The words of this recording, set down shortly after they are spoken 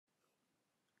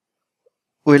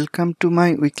Welcome to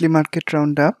my weekly market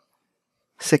roundup,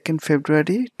 2nd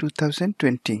February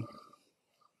 2020.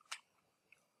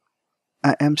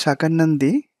 I am Sagar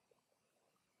Nandi.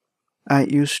 I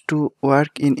used to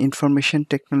work in information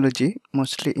technology,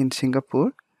 mostly in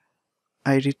Singapore.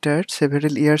 I retired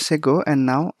several years ago and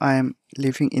now I am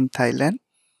living in Thailand,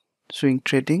 swing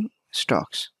trading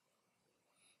stocks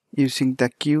using the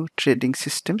Q trading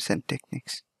systems and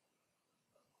techniques.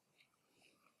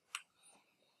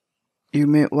 You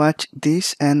may watch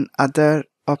this and other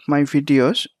of my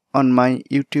videos on my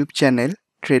YouTube channel,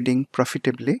 Trading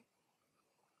Profitably.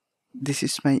 This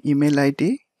is my email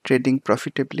ID,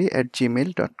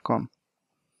 tradingprofitably@gmail.com.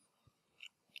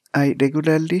 I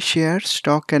regularly share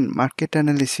stock and market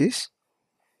analysis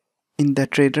in the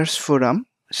traders forum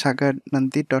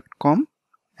sagarnandi.com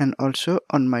and also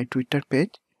on my Twitter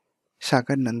page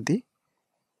Sagar Nandi.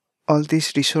 All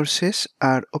these resources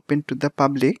are open to the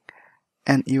public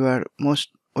and you are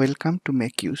most welcome to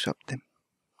make use of them.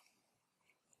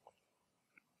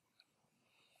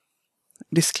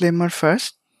 Disclaimer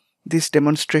first, this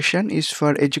demonstration is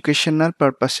for educational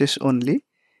purposes only.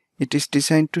 It is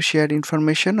designed to share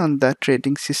information on the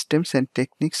trading systems and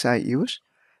techniques I use.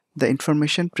 The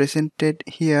information presented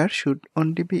here should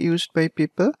only be used by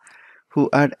people who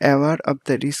are aware of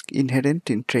the risk inherent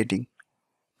in trading.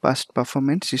 Past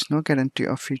performance is no guarantee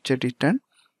of future return.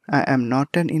 I am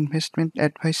not an investment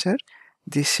advisor.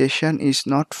 This session is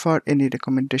not for any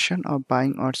recommendation of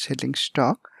buying or selling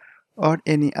stock or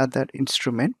any other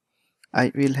instrument.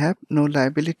 I will have no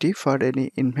liability for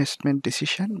any investment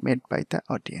decision made by the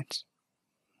audience.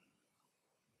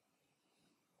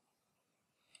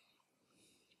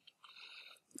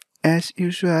 As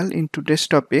usual in today's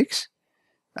topics,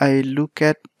 I look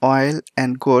at oil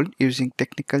and gold using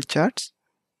technical charts.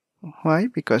 Why?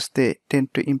 Because they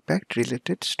tend to impact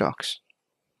related stocks.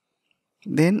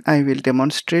 Then I will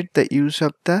demonstrate the use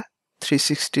of the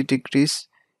 360 degrees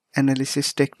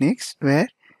analysis techniques where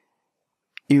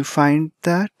you find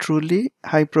the truly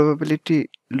high probability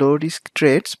low risk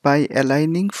trades by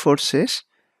aligning forces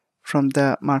from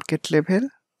the market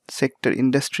level, sector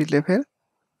industry level,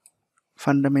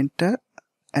 fundamental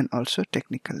and also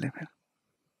technical level.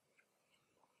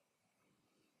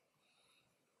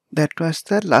 That was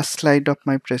the last slide of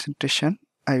my presentation.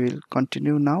 I will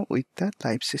continue now with the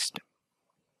live system.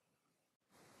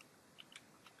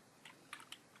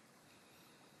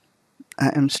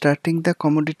 I am starting the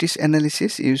commodities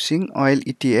analysis using oil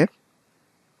ETF,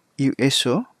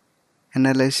 USO,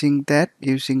 analyzing that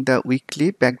using the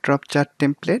weekly backdrop chart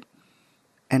template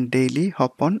and daily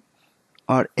hop-on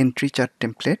or entry chart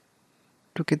template.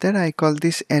 Together I call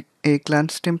this at a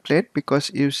glance template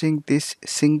because using this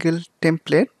single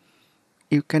template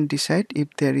you can decide if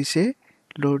there is a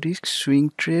low risk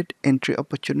swing trade entry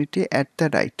opportunity at the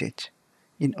right edge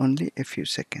in only a few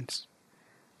seconds.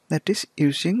 That is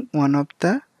using one of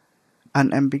the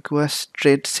unambiguous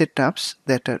trade setups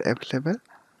that are available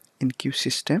in Q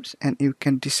systems, and you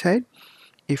can decide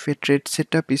if a trade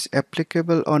setup is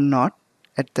applicable or not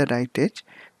at the right edge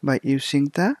by using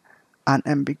the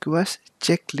unambiguous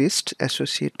checklists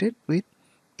associated with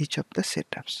each of the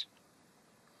setups.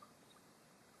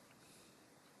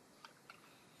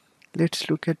 Let's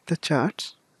look at the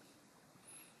charts.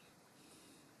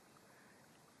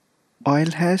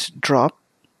 Oil has dropped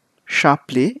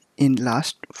sharply in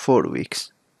last 4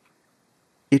 weeks.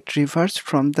 It reversed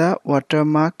from the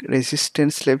watermark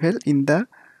resistance level in the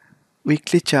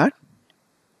weekly chart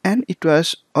and it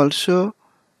was also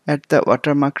at the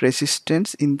watermark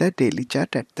resistance in the daily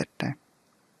chart at that time.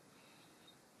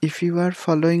 If you are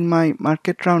following my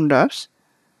market roundups,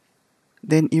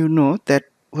 then you know that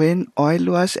when oil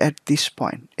was at this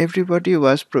point, everybody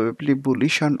was probably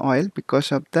bullish on oil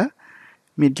because of the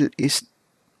Middle East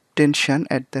tension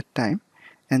at that time,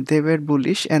 and they were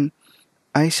bullish, and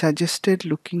I suggested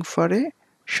looking for a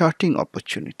shorting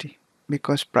opportunity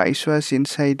because price was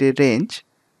inside a range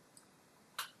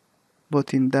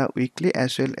both in the weekly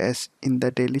as well as in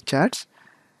the daily charts,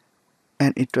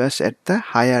 and it was at the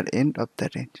higher end of the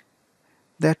range.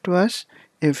 That was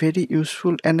a very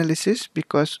useful analysis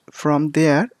because from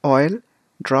there oil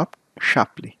dropped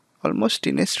sharply, almost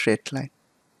in a straight line.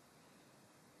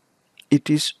 It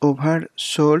is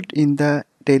oversold in the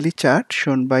daily chart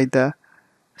shown by the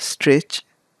stretch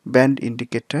band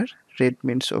indicator. Red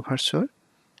means oversold,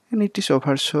 and it is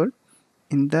oversold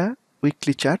in the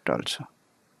weekly chart also.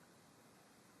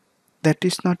 That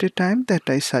is not a time that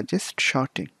I suggest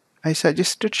shorting. I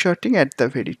suggested shorting at the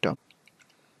very top.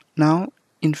 Now,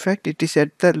 in fact, it is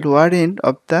at the lower end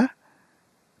of the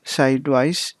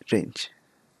sidewise range.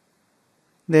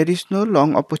 There is no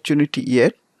long opportunity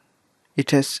yet,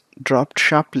 it has dropped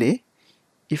sharply.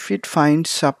 If it finds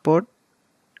support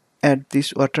at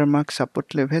this watermark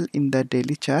support level in the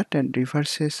daily chart and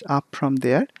reverses up from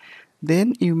there,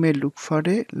 then you may look for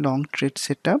a long trade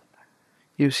setup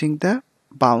using the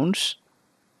bounce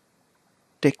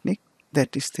technique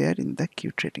that is there in the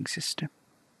Q trading system.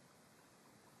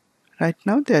 Right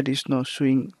now there is no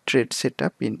swing trade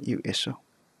setup in USO.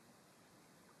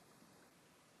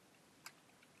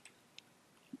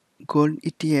 Gold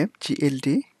ETF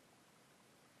GLD,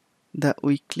 the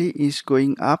weekly is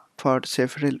going up for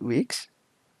several weeks.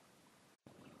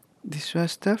 This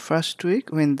was the first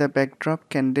week when the backdrop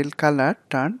candle color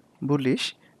turned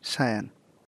bullish cyan.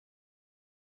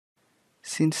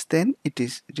 Since then it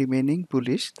is remaining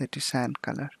bullish, that is cyan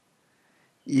color.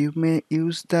 You may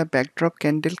use the backdrop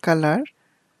candle color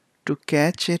to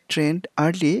catch a trend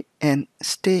early and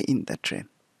stay in the trend.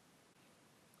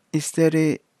 Is there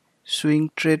a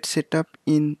swing trade setup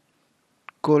in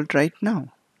gold right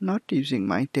now? Not using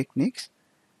my techniques.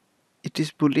 It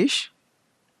is bullish.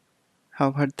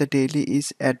 However, the daily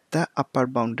is at the upper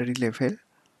boundary level,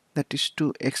 that is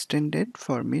too extended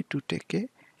for me to take a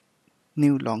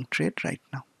new long trade right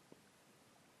now.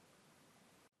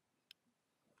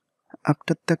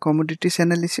 After the commodities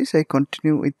analysis, I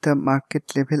continue with the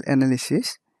market level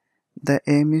analysis. The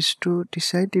aim is to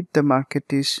decide if the market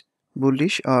is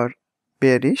bullish or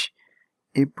bearish.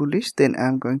 If bullish, then I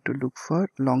am going to look for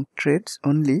long trades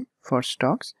only for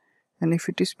stocks, and if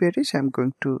it is bearish, I am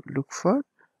going to look for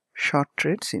short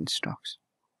trades in stocks.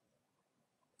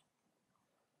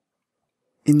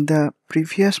 In the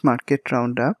previous market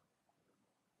roundup,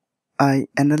 I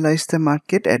analyzed the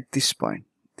market at this point.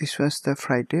 This was the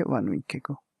Friday 1 week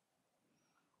ago.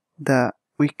 The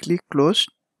weekly closed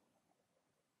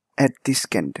at this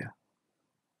candle.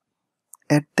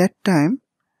 At that time,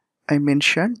 I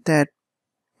mentioned that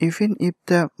even if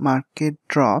the market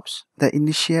drops, the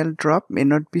initial drop may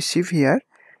not be severe.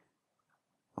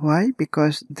 Why?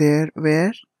 Because there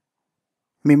were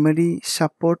memory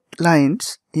support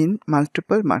lines in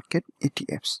multiple market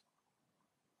ETFs.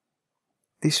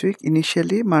 This week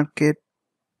initially market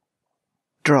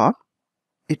dropped.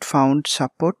 It found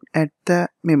support at the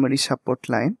memory support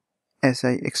line as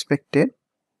I expected.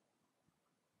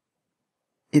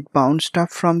 It bounced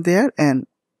up from there and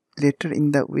later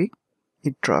in the week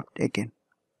it dropped again.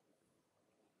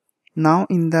 Now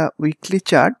in the weekly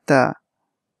chart the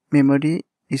memory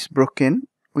is broken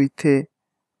with a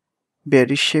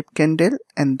bearish shape candle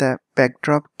and the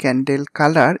backdrop candle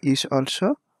color is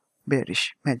also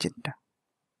bearish magenta.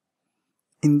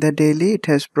 In the daily it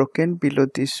has broken below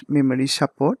this memory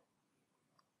support.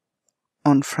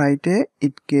 On Friday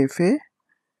it gave a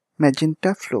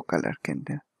magenta flow color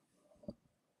candle.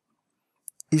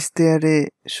 Is there a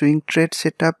swing trade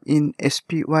setup in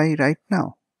SPY right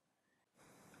now?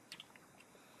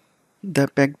 The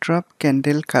backdrop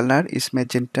candle color is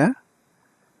magenta.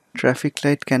 Traffic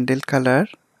light candle color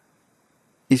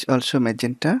is also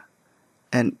magenta,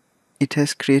 and it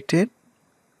has created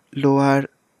lower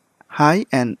high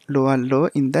and lower low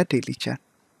in the daily chart.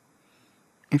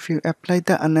 If you apply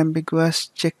the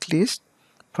unambiguous checklist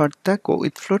for the go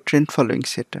with flow trend following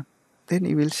setup, then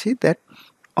you will see that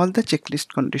all the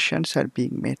checklist conditions are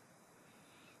being met.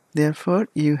 Therefore,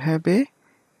 you have a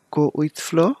go with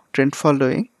flow trend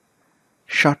following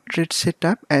short trade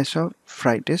setup as of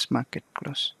Friday's market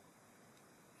close.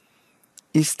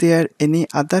 Is there any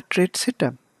other trade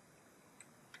setup?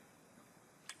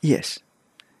 Yes,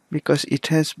 because it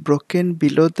has broken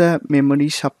below the memory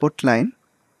support line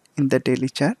in the daily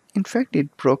chart. In fact,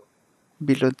 it broke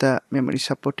below the memory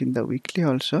support in the weekly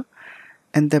also,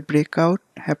 and the breakout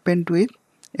happened with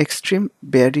extreme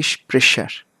bearish pressure,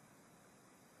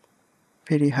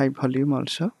 very high volume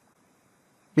also.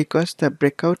 Because the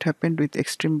breakout happened with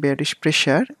extreme bearish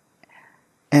pressure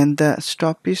and the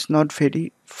stop is not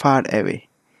very far away,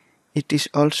 it is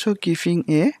also giving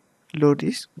a low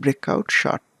risk breakout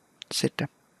short setup.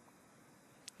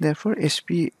 Therefore,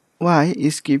 SPY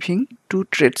is giving two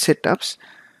trade setups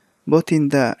both in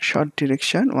the short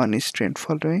direction. One is trend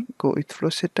following go with flow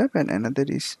setup and another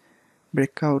is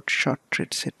breakout short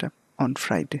trade setup on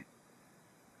Friday.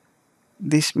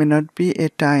 This may not be a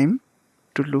time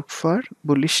to look for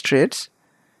bullish trades.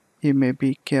 You may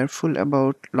be careful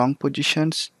about long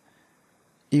positions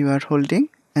you are holding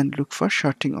and look for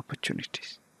shorting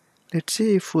opportunities. Let's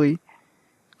see if we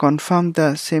confirm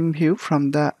the same view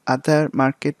from the other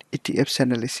market ETFs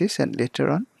analysis and later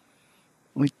on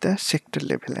with the sector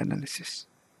level analysis.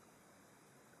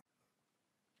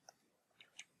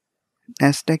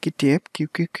 Nasdaq ETF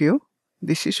QQQ,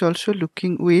 this is also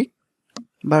looking weak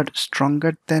but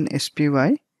stronger than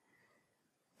SPY.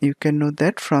 You can know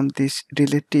that from this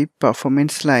relative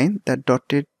performance line, the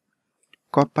dotted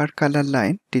copper color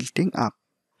line tilting up.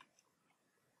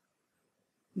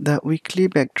 The weekly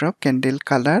backdrop candle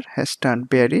color has turned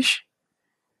bearish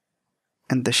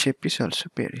and the shape is also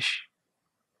bearish.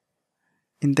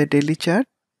 In the daily chart,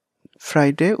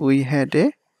 Friday we had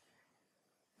a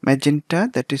magenta,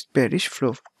 that is bearish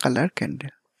flow color candle.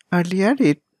 Earlier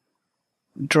it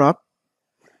dropped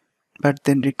but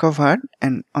then recovered,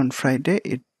 and on Friday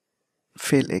it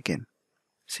fell again,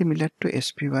 similar to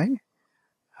SPY.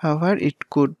 However, it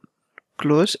could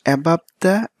close above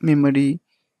the memory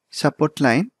support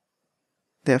line.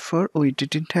 Therefore, we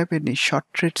didn't have any short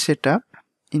trade setup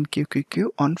in QQQ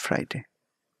on Friday.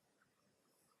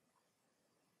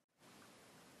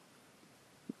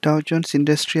 Dow Jones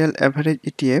Industrial Average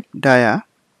ETF DIA.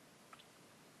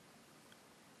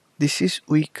 This is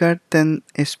weaker than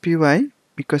SPY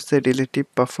because the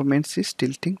relative performance is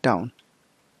tilting down.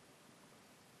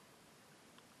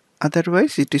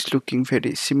 Otherwise, it is looking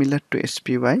very similar to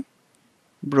SPY.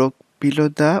 Broke below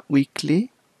the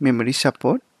weekly memory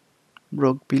support,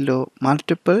 broke below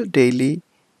multiple daily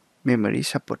memory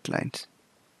support lines.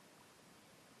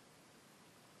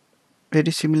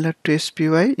 Very similar to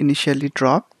SPY, initially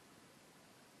dropped,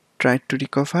 tried to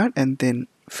recover and then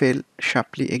fell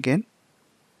sharply again.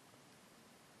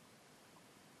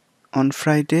 On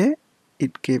Friday,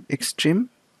 it gave extreme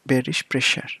bearish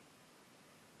pressure.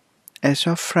 As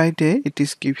of Friday, it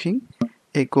is giving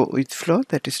a go with flow,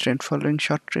 that is trend following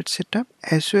short trade setup,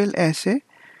 as well as a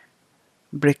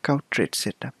breakout trade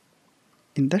setup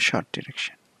in the short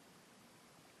direction.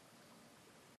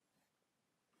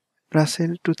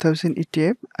 Russell 2000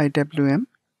 ETF IWM.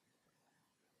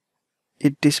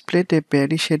 It displayed a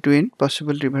bearish headwind,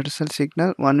 possible reversal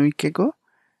signal 1 week ago,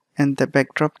 and the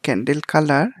backdrop candle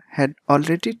color had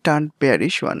already turned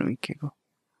bearish 1 week ago.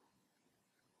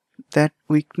 That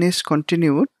weakness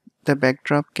continued. The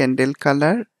backdrop candle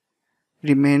color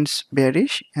remains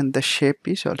bearish and the shape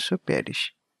is also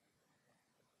bearish.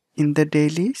 In the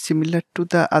daily, similar to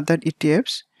the other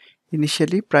ETFs,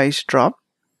 initially price dropped,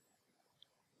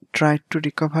 tried to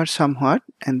recover somewhat,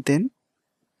 and then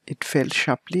it fell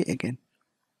sharply again.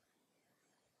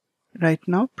 Right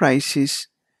now price is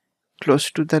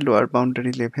close to the lower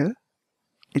boundary level.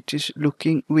 It is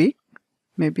looking weak,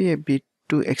 maybe a bit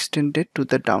too extended to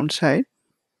the downside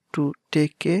to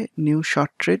take a new short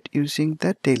trade using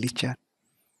the daily chart.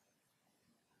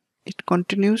 It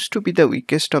continues to be the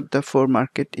weakest of the 4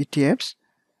 market ETFs.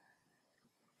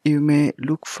 You may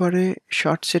look for a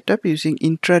short setup using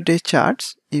intraday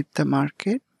charts if the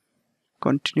market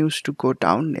continues to go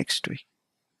down next week.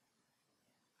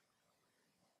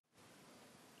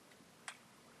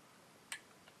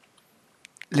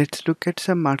 Let's look at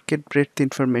some market breadth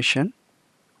information.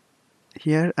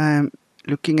 Here I am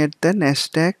looking at the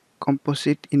Nasdaq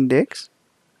Composite Index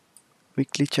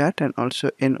weekly chart and also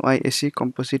NYSE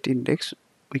Composite Index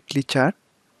weekly chart,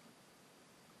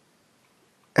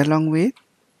 along with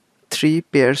 3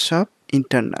 pairs of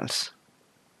internals: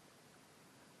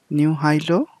 new high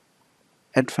low,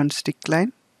 advanced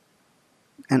decline,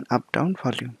 and up down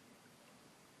volume.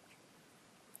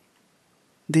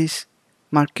 This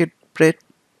market breadth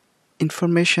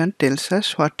information tells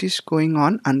us what is going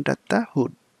on under the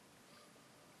hood.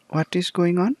 What is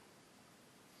going on?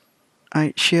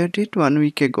 I shared it 1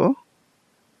 week ago.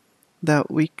 The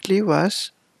weekly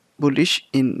was bullish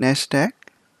in Nasdaq,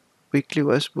 weekly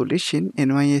was bullish in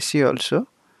NYSE also.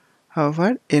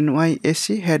 However,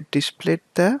 NYSE had displayed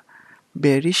the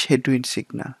bearish headwind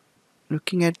signal.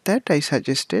 Looking at that, I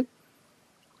suggested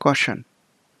caution.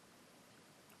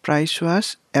 Price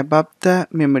was above the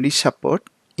memory support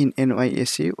in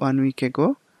NYSE 1 week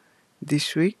ago.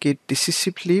 This week it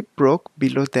decisively broke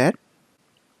below that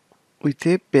with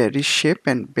a bearish shape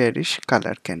and bearish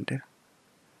color candle.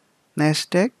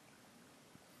 Nasdaq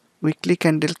weekly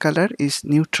candle color is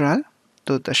neutral,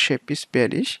 though the shape is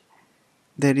bearish.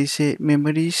 There is a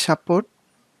memory support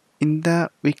in the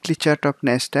weekly chart of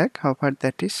Nasdaq, however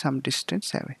that is some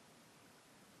distance away.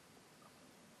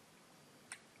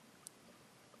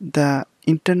 The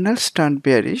internals turned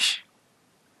bearish.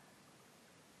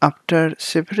 After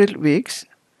several weeks,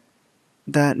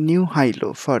 the new high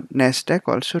low for Nasdaq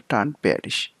also turned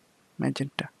bearish,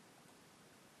 magenta.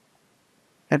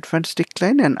 Advanced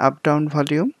decline and up down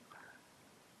volume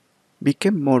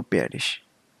became more bearish.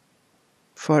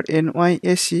 For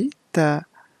NYSE, the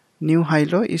new high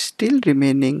low is still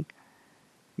remaining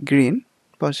green,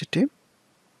 positive.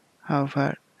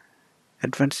 However,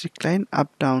 advanced decline,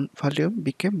 up down volume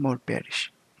became more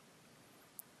bearish.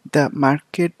 The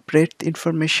market breadth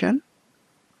information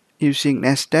using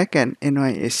Nasdaq and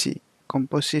NYSE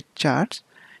composite charts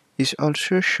is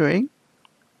also showing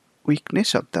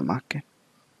weakness of the market.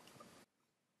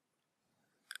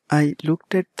 I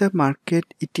looked at the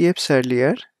market ETFs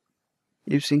earlier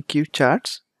using Q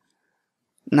charts.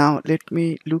 Now let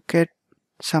me look at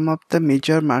some of the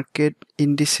major market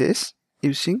indices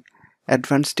using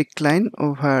advanced decline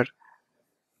over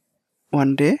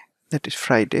 1 day, that is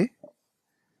Friday,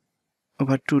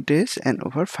 over 2 days and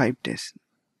over 5 days.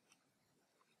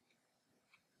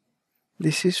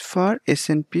 This is for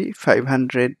S&P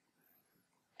 500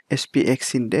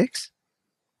 SPX index.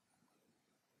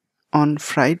 On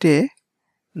Friday,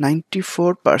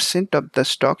 94% of the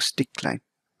stocks declined.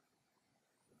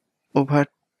 Over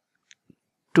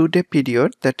 2-day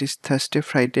period, that is Thursday,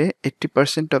 Friday,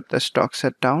 80% of the stocks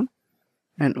are down,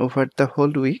 and over the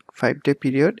whole week, 5-day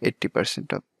period,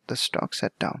 80% of the stocks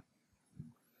are down.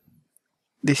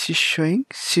 This is showing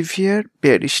severe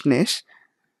bearishness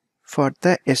for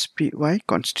the SPY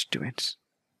constituents.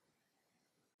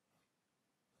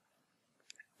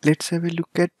 Let's have a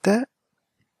look at the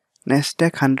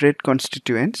Nasdaq 100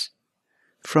 constituents.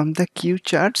 From the Q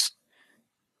charts,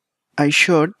 I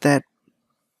showed that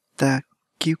the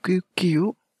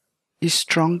QQQ is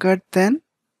stronger than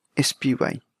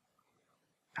SPY.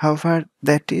 However,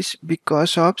 that is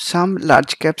because of some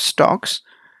large cap stocks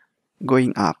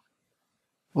going up.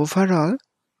 Overall,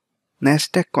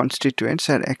 Nasdaq constituents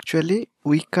are actually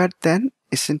weaker than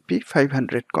S&P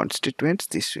 500 constituents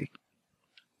this week.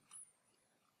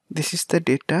 This is the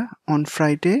data. On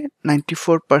Friday,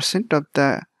 94% of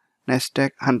the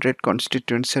Nasdaq 100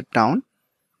 constituents are down.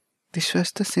 This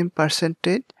was the same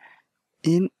percentage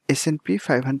in S&P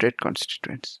 500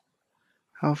 constituents.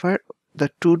 However, the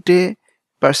 2-day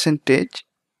percentage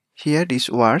here is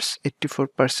worse,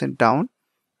 84% down.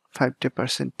 5-day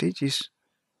percentage is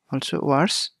also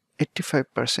worse,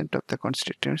 85% of the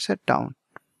constituents are down.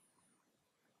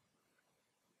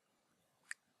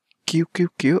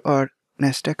 QQQ or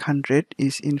Nasdaq 100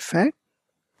 is in fact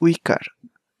weaker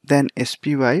than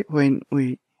SPY when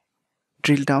we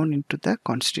drill down into the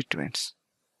constituents.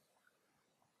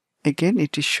 Again,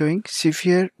 it is showing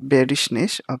severe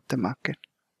bearishness of the market.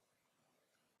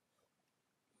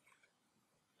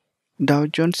 Dow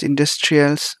Jones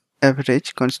Industrials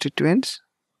average constituents.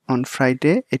 On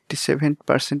Friday,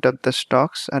 87% of the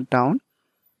stocks are down.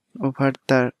 Over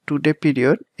the 2-day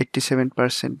period,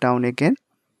 87% down again.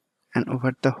 And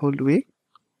over the whole week,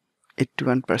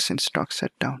 81% stocks are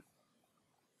down.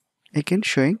 Again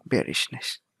showing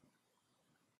bearishness.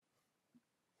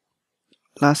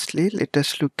 Lastly, let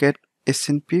us look at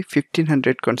S&P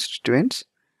 1500 constituents.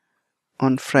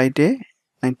 On Friday,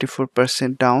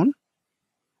 94% down.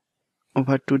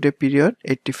 Over 2-day period,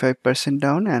 85%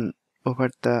 down, and over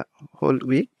the whole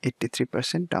week,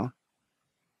 83% down.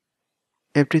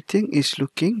 Everything is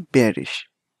looking bearish.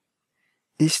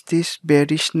 Is this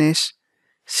bearishness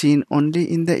seen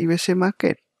only in the USA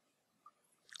market?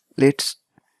 Let's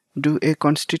do a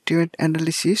constituent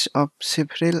analysis of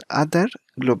several other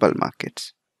global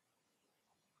markets.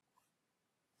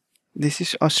 This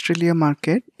is Australia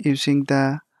market using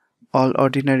the All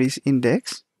Ordinaries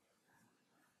Index.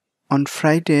 On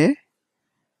Friday,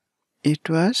 it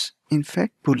was in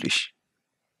fact bullish.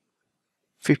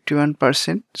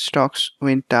 51% stocks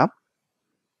went up,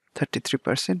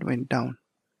 33% went down.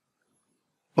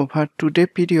 Over 2-day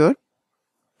period,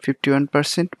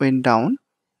 51% went down,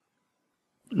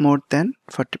 more than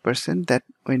 40% that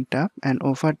went up, and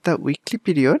over the weekly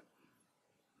period,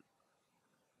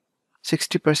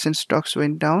 60% stocks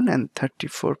went down and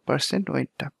 34% went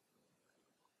up.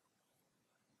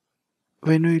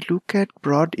 When we look at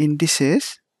broad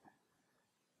indices,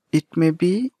 it may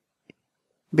be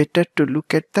better to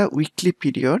look at the weekly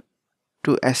period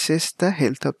to assess the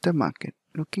health of the market.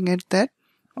 Looking at that,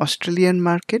 Australian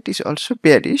market is also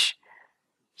bearish.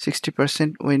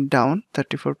 60% went down,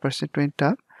 34% went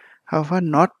up. However,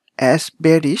 not as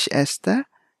bearish as the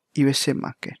USA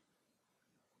market.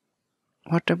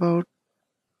 What about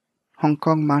Hong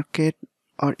Kong market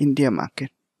or India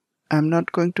market? I'm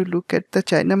not going to look at the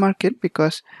China market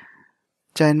because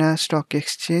China Stock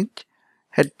Exchange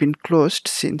had been closed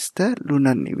since the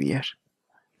Lunar New Year.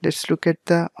 Let's look at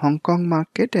the Hong Kong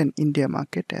market and India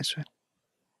market as well.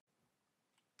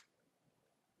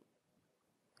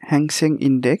 Hang Seng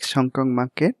Index, Hong Kong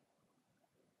market.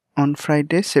 On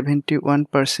Friday,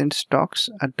 71% stocks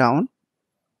are down.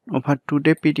 Over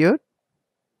 2-day period,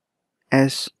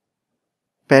 as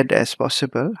bad as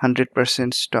possible,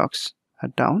 100% stocks are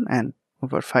down, and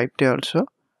over 5-day also,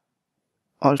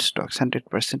 all stocks,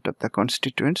 100% of the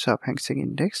constituents of Hang Seng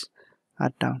Index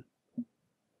are down.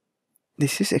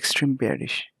 This is extreme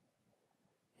bearish.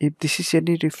 If this is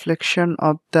any reflection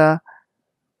of the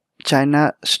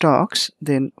China stocks,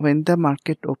 then when the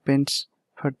market opens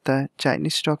for the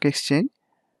Chinese stock exchange,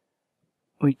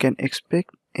 we can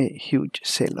expect a huge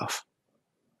sell-off.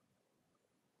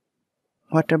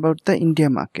 What about the India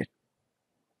market?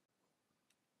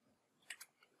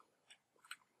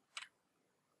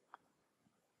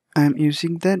 I am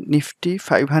using the Nifty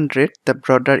 500, the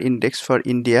broader index for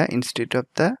India, instead of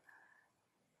the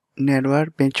narrower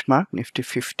benchmark Nifty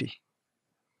 50.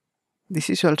 This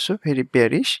is also very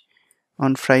bearish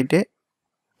on Friday,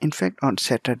 in fact on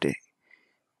Saturday.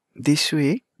 This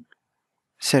week,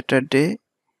 Saturday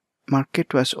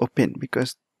market was open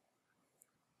because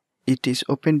it is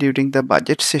open during the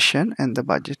budget session, and the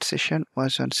budget session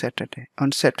was on Saturday.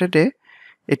 On Saturday,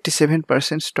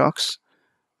 87% stocks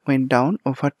went down.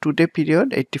 Over 2-day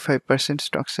period, 85%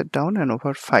 stocks are down, and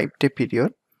over 5-day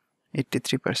period,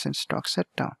 83% stocks are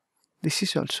down. This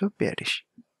is also bearish.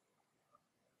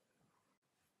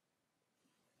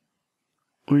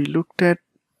 We looked at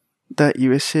the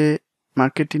USA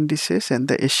market indices and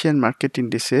the Asian market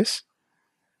indices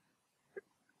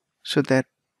so that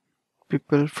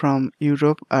people from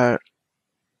Europe are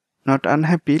not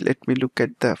unhappy. Let me look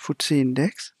at the FTSE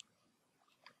index.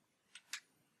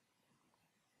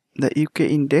 The UK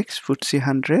index, FTSE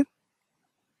 100.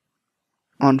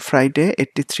 On Friday,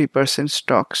 83%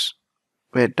 stocks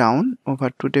were down. Over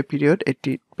 2-day period,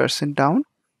 80% down.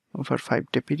 Over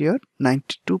 5-day period,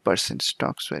 92%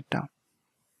 stocks were down.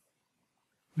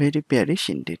 Very bearish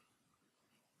indeed.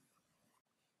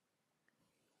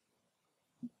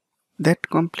 That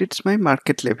completes my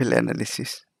market level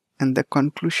analysis. And the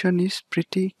conclusion is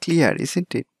pretty clear,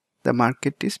 isn't it? The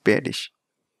market is bearish.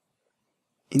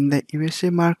 In the USA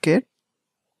market,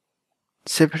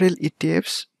 several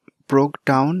ETFs broke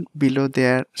down below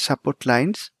their support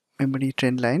lines, memory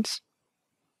trend lines.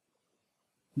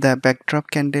 The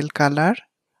backdrop candle color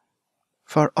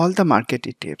for all the market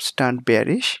ETFs turned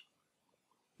bearish.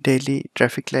 Daily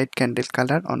traffic light candle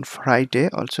color on Friday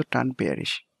also turned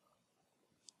bearish.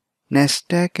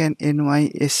 Nasdaq and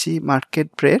NYSE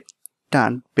market breadth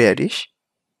turned bearish.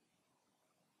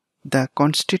 The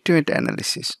constituent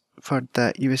analysis for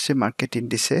the USA market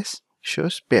indices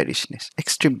shows bearishness,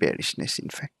 extreme bearishness in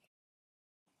fact.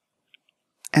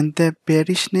 And the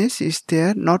bearishness is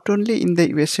there not only in the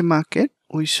USA market,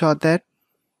 we saw that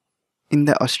in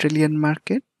the Australian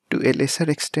market to a lesser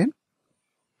extent.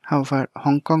 However,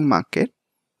 Hong Kong market,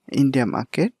 India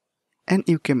market and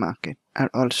UK market are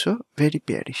also very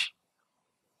bearish.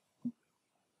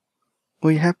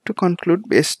 We have to conclude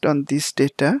based on this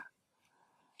data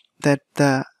that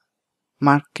the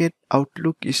market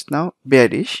outlook is now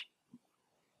bearish.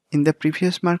 In the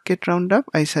previous market roundup,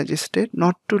 I suggested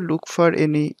not to look for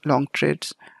any long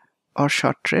trades or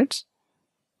short trades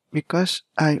because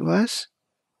I was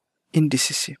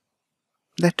indecisive.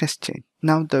 That has changed.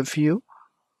 Now the view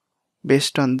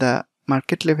based on the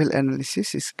market level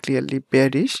analysis is clearly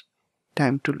bearish.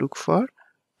 Time to look for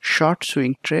short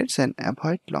swing trades and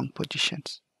avoid long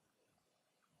positions.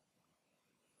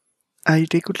 I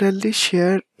regularly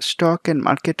share stock and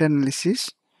market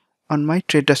analysis on my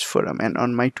traders forum and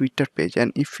on my Twitter page,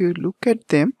 and if you look at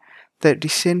them, the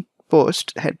recent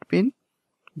posts had been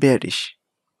bearish.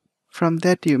 From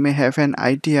that you may have an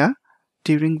idea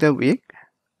during the week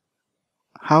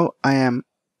how I am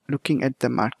looking at the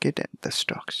market and the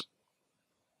stocks.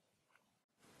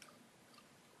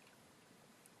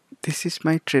 This is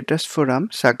my traders forum,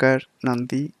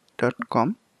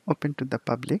 sagarnandi.com, open to the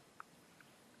public,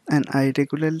 and I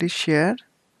regularly share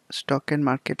stock and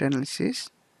market analysis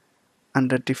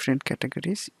under different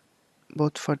categories,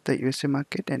 both for the USA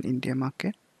market and India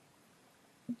market.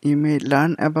 You may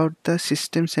learn about the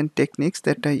systems and techniques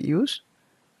that I use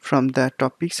from the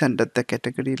topics under the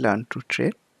category Learn to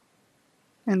Trade,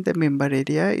 and the member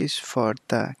area is for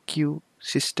the Q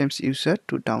systems user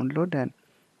to download and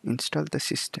install the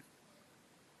system.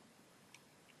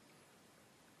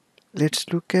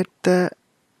 Let's look at the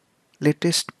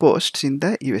latest posts in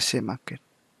the USA market.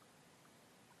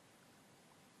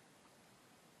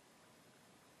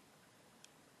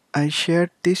 I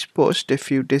shared this post a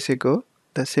few days ago.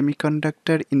 The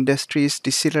semiconductor industry is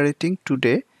decelerating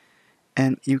today,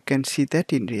 and you can see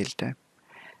that in real time.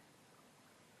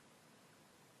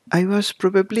 I was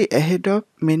probably ahead of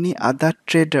many other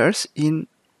traders in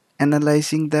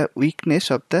analyzing the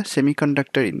weakness of the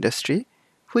semiconductor industry,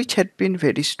 which had been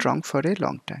very strong for a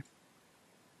long time.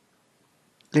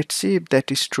 Let's see if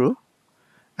that is true.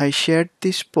 I shared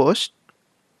this post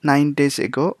 9 days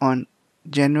ago on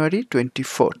January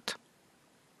 24th,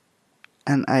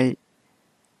 and I,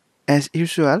 as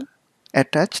usual,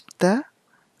 attached the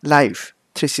live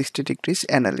 360 degrees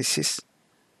analysis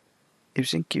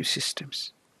using Q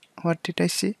systems. What did I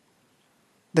see?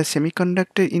 The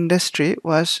semiconductor industry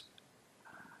was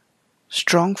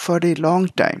strong for a long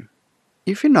time.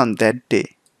 Even on that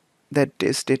day, that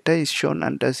day's data is shown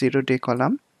under 0-day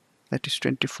column, that is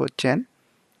 24th Jan,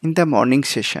 in the morning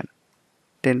session,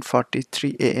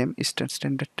 10:43 a.m. Eastern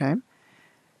Standard Time.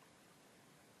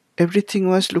 Everything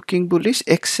was looking bullish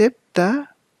except the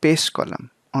pace column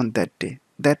on that day.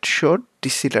 That showed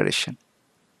deceleration.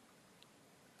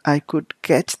 I could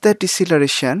catch the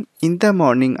deceleration in the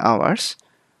morning hours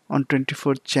on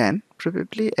 24th Jan,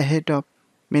 probably ahead of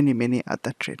many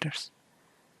other traders.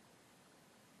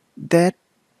 That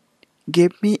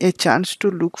gave me a chance to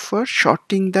look for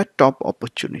shorting the top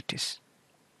opportunities.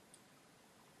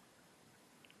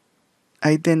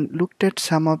 I then looked at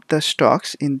some of the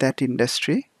stocks in that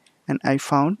industry and I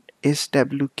found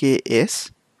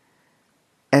SWKS.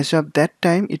 As of that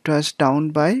time, it was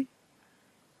down by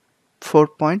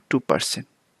 4.2%.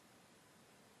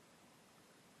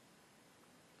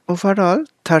 Overall,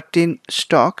 13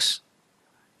 stocks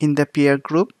in the peer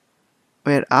group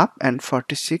were up and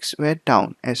 46 were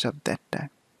down as of that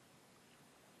time.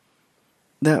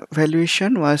 The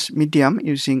valuation was medium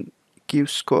using Q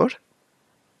score.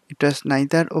 It was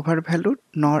neither overvalued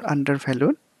nor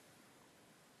undervalued.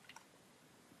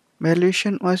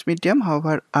 Valuation was medium,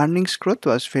 however, earnings growth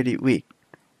was very weak.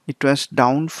 It was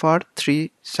down for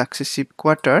 3 successive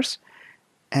quarters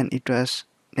and it was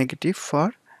negative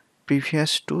for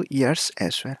previous 2 years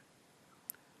as well.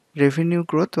 Revenue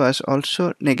growth was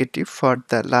also negative for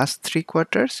the last 3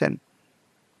 quarters and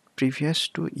previous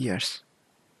 2 years.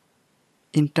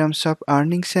 In terms of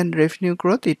earnings and revenue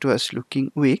growth, it was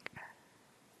looking weak.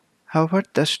 However,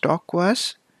 the stock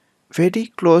was very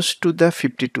close to the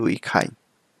 52-week high,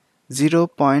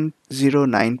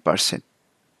 0.09%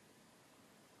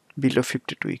 below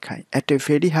 52-week high. At a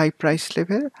very high price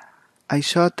level, I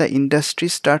saw the industry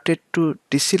started to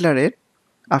decelerate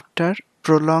after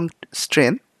prolonged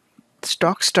strength.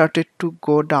 Stock started to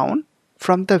go down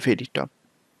from the very top.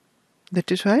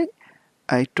 That is why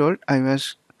I told I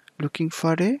was looking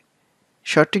for a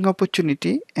shorting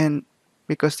opportunity, and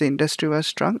because the industry was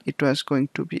strong, it was going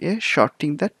to be a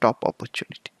shorting the top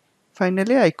opportunity.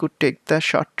 Finally, I could take the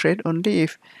short trade only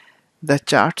if the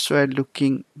charts were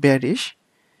looking bearish,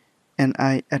 and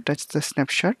I attached the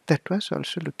snapshot that was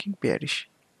also looking bearish.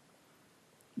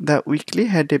 The weekly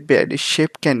had a bearish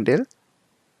shape candle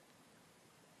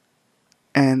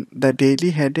and the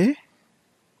daily had a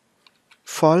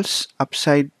false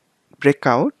upside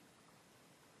breakout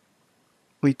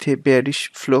with a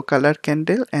bearish flow color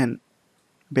candle and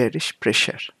bearish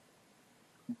pressure.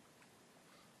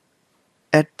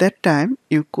 At that time,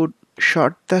 you could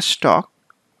short the stock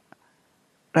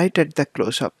right at the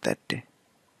close of that day.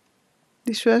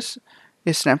 This was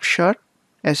a snapshot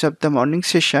as of the morning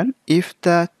session. If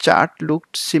the chart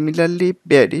looked similarly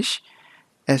bearish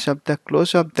as of the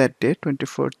close of that day,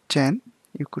 24th Jan,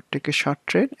 you could take a short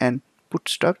trade and put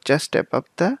stop just above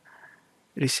the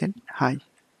recent high.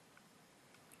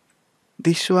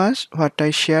 This was what I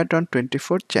shared on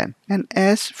 24th Jan. And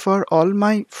as for all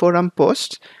my forum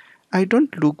posts, I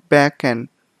don't look back and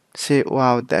say,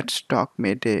 wow, that stock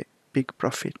made a big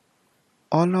profit.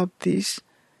 All of these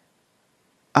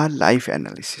are live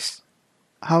analysis.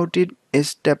 How did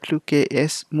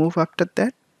SWKS move after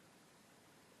that?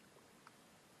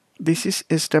 This is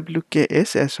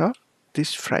SWKS as of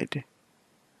this Friday.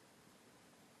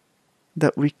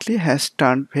 The weekly has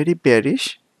turned very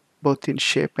bearish, both in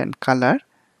shape and color,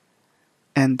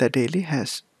 and the daily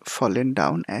has fallen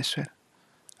down as well.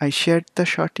 I shared the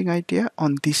shorting idea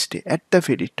on this day at the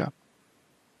very top.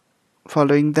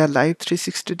 Following the live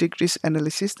 360 degrees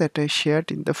analysis that I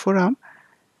shared in the forum,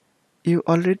 you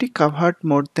already covered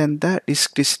more than the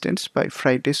risk distance by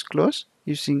Friday's close.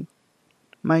 Using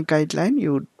my guideline,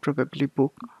 you would probably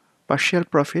book partial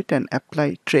profit and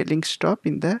apply trailing stop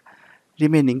in the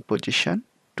remaining position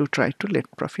to try to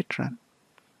let profit run.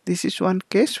 This is one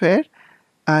case where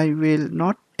I will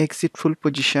not exit full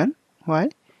position. Why?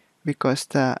 Because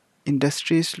the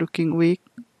industry is looking weak,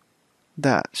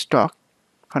 the stock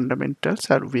fundamentals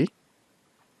are weak,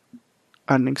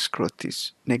 earnings growth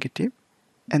is negative,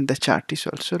 and the chart is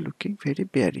also looking very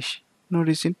bearish. No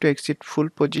reason to exit full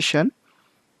position.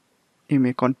 You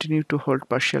may continue to hold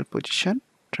partial position,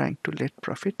 trying to let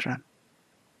profit run.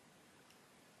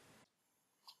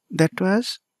 That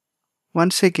was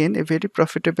once again a very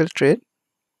profitable trade.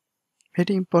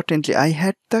 Very importantly, I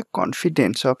had the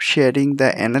confidence of sharing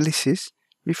the analysis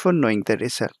before knowing the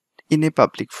result in a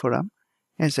public forum,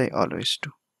 as I always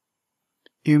do.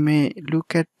 You may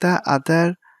look at the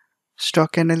other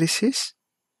stock analysis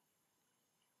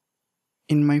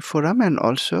in my forum and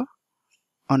also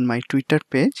on my Twitter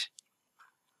page,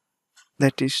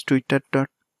 that is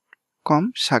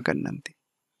twitter.com/sagarnandi.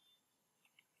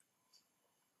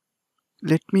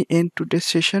 Let me end today's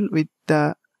session with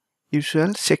the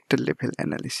usual sector level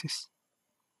analysis.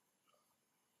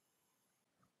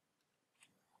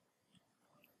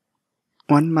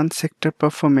 One month sector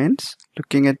performance,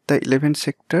 looking at the 11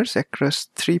 sectors across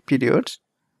 3 periods.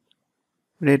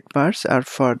 Red bars are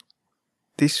for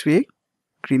this week,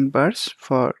 green bars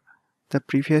for the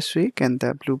previous week, and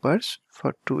the blue bars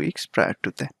for 2 weeks prior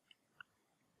to that.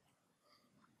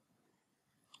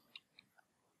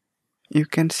 You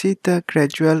can see the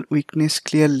gradual weakness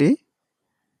clearly.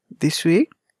 This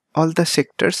week, all the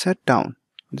sectors are down.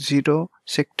 0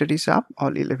 sector is up,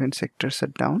 all 11 sectors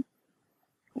are down.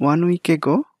 1 week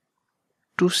ago,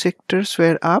 2 sectors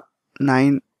were up,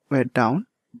 9 were down,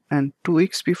 and 2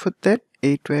 weeks before that,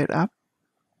 8 were up,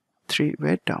 3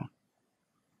 were down.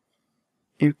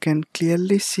 You can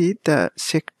clearly see the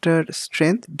sector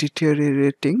strength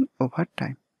deteriorating over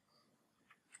time.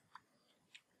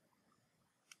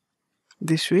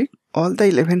 This week, all the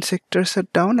 11 sectors are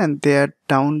down, and they are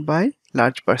down by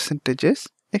large percentages,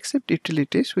 except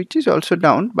utilities, which is also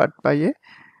down but by a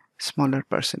smaller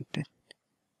percentage.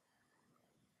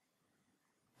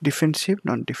 Defensive,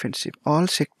 non-defensive, all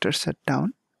sectors are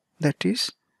down. That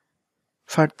is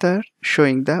further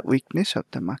showing the weakness of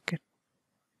the market.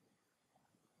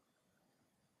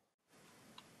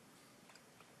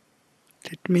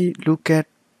 Let me look at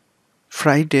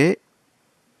Friday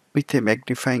with a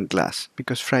magnifying glass,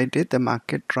 because Friday the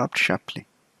market dropped sharply.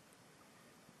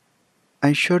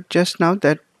 I showed just now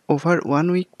that over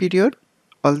 1 week period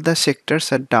all the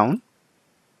sectors are down.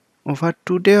 Over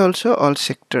 2 days also all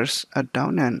sectors are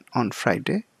down, and on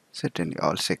Friday certainly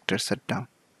all sectors are down.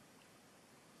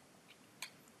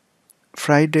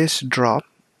 Friday's drop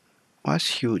was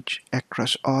huge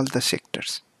across all the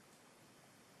sectors.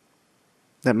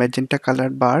 The magenta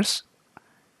colored bars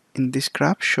in this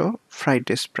graph show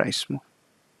Friday's price move,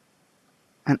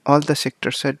 and all the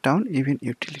sectors are down, even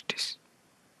utilities.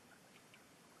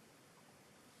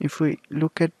 If we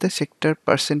look at the sector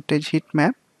percentage heat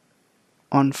map,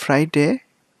 on Friday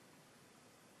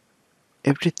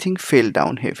everything fell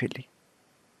down heavily.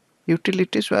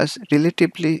 Utilities was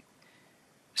relatively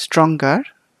stronger,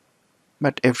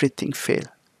 but everything fell,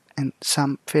 and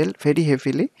some fell very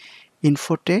heavily.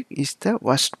 Infotech is the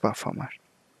worst performer.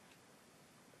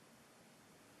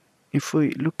 If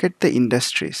we look at the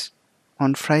industries,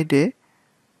 on Friday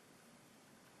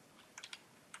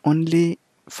only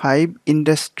 5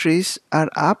 industries are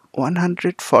up,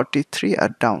 143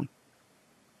 are down.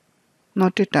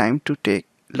 Not a time to take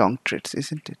long trades,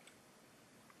 isn't it?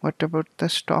 What about the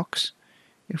stocks?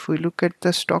 If we look at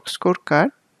the stock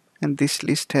scorecard, and this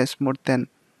list has more than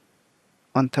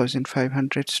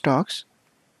 1,500 stocks,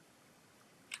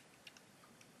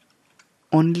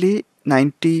 only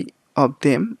 90 of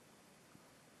them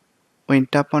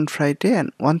went up on Friday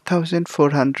and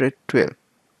 1,412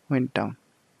 went down.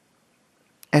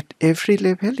 At every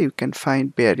level you can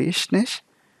find bearishness,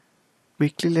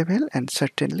 weekly level, and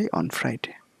certainly on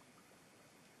Friday.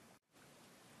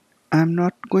 I am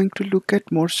not going to look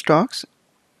at more stocks.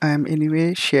 I am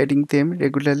anyway sharing them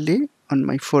regularly on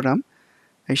my forum.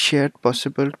 I shared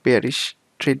possible bearish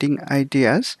trading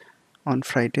ideas on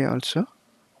Friday also.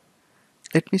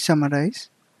 Let me summarize.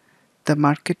 The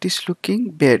market is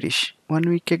looking bearish. 1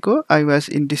 week ago I was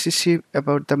indecisive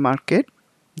about the market.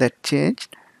 That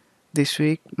changed. This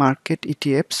week market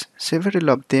ETFs, several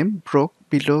of them broke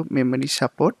below memory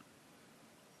support.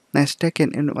 Nasdaq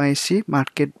and NYSE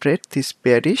market breadth is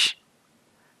bearish.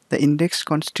 The index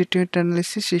constituent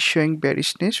analysis is showing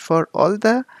bearishness for all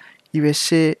the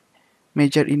USA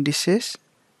major indices,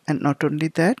 and not only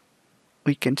that,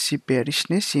 we can see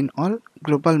bearishness in all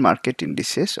global market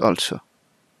indices also.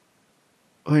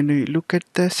 When we look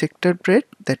at the sector breadth,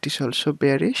 that is also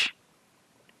bearish.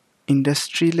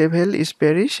 Industry level is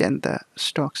bearish, and the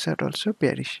stocks are also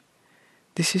bearish.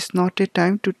 This is not a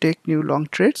time to take new long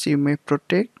trades. You may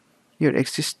protect your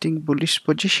existing bullish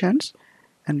positions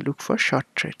and look for short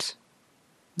trades.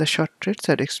 The short trades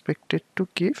are expected to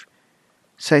give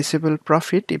sizable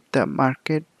profit if the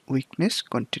market weakness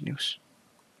continues.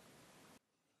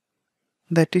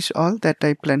 That is all that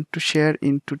I plan to share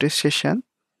in today's session.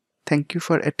 Thank you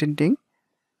for attending.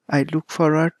 I look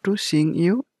forward to seeing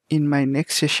you in my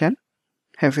next session.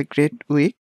 Have a great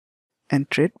week and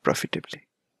trade profitably.